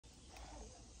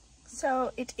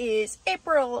So it is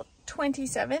April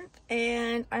 27th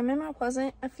and I'm in Mount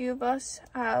Plesant. A few of us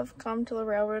have come to the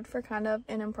railroad for kind of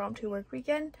an impromptu work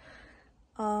weekend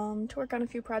to work on a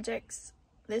few projects.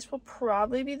 This will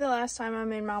probably be the last time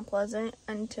I'm in Mount Plesant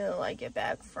until I get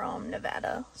back from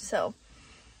Nevada. So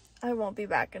I won't be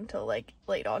back until like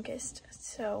late August.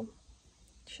 So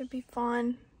it should be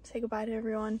fun. Say goodbye to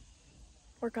everyone.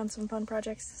 Work on some fun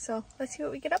projects. So let's see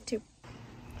what we get up to.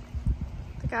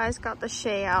 The guys got the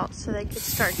Shay out so they could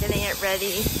start getting it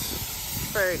ready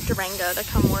for Durango to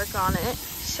come work on it.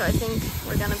 So I think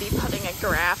we're gonna be putting a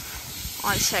graph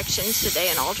on sections today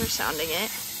and ultrasounding it.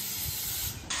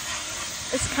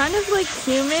 It's kind of like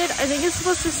humid. I think it's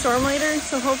supposed to storm later,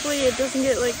 so hopefully it doesn't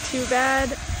get like too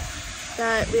bad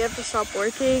that we have to stop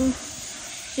working.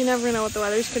 You never know what the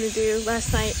weather's gonna do.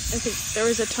 Last night, I think there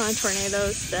was a ton of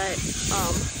tornadoes that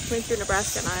went through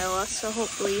Nebraska and Iowa, so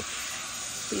hopefully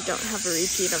we don't have a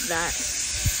repeat of that.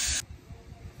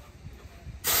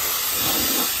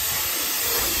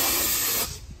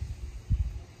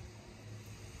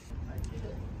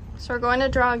 So we're going to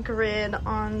draw a grid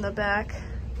on the back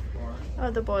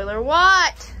of the boiler.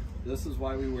 What? This is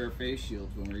why we wear face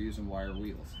shields when we're using wire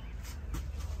wheels.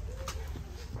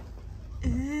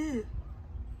 Ew.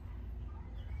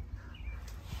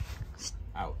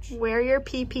 Ouch. Wear your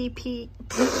PPP.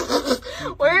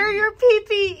 Wear your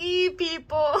PPE,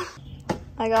 people.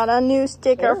 I got a new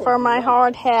sticker for my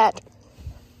hard hat.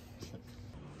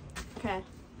 Okay,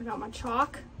 I got my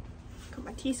chalk, got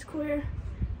my T-square.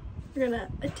 We're gonna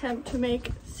attempt to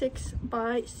make 6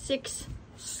 by 6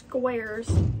 squares.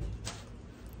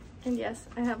 And yes,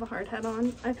 I have a hard hat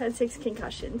on. I've had 6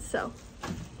 concussions, so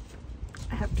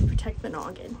I have to protect the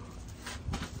noggin.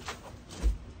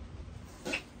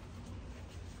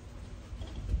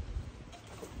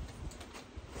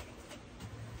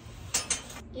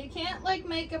 You can't like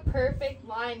make a perfect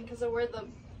line because of where the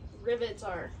rivets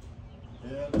are.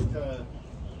 Yeah, just kind of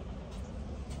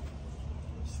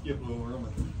skip over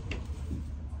them.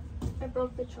 I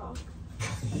broke the chalk.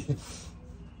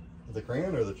 The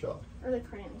crayon or the chalk? Or the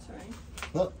crayon, sorry.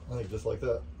 No, I think just like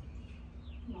that.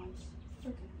 Nice.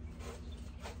 Okay.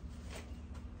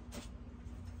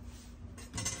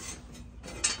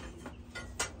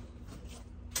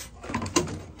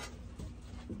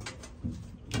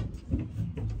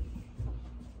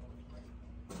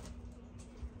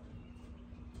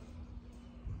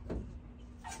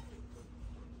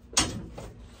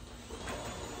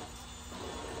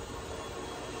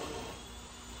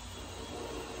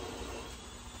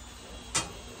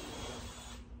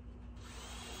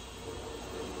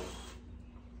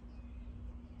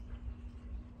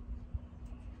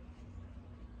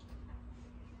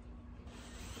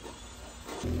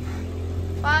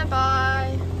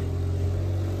 Bye-bye.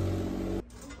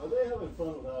 Are they having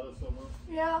fun without us somewhere?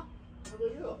 Yeah.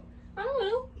 Where'd they go? I don't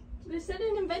know. They said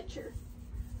an adventure.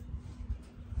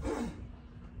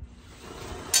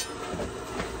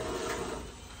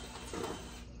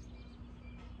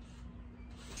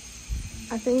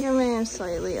 I think I may have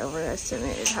slightly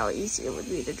overestimated how easy it would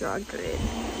be to draw a grid.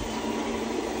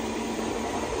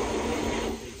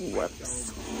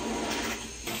 Whoops.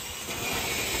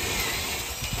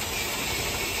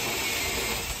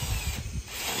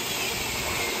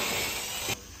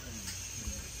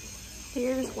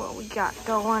 Here's what we got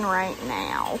going right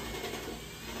now.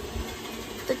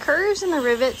 The curves and the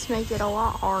rivets make it a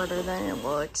lot harder than it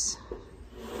looks.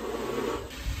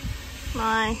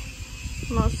 My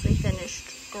mostly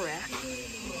finished graph.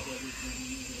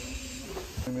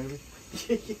 Maybe?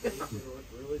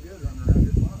 Really good running around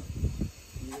your farm.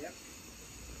 Yep.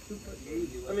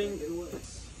 I mean, it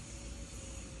was.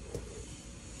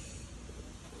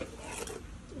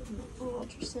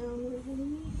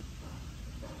 Ultrasound.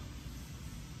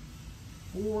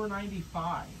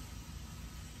 $4.95.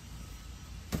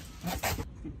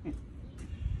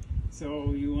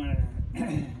 So you want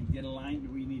to get a line? Do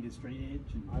we need a straight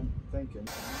edge? I'm thinking.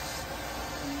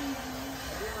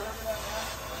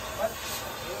 What?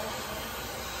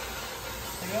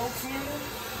 Tail cannon?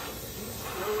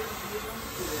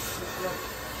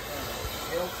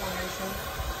 Tail formation?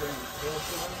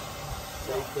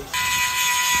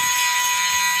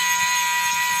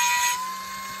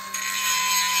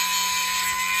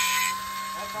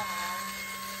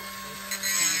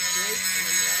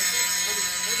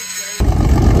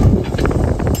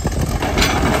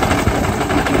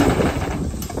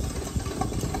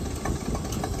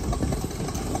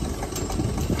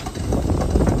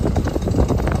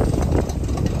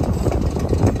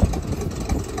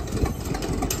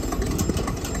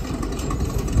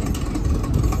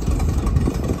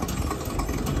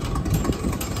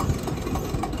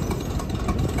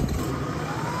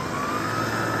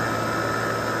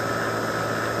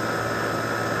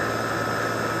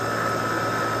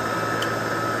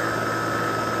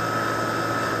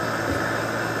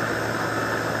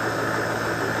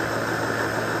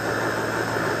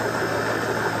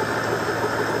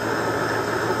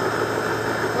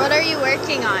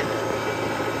 working on?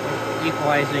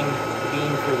 Equalizing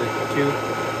beam for the tube.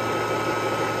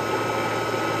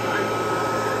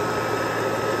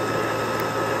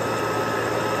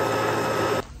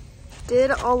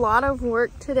 Did a lot of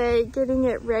work today getting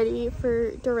it ready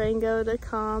for Durango to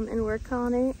come and work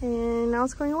on it, and now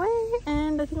it's going away,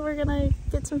 and I think we're gonna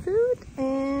get some food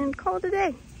and call it a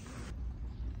day.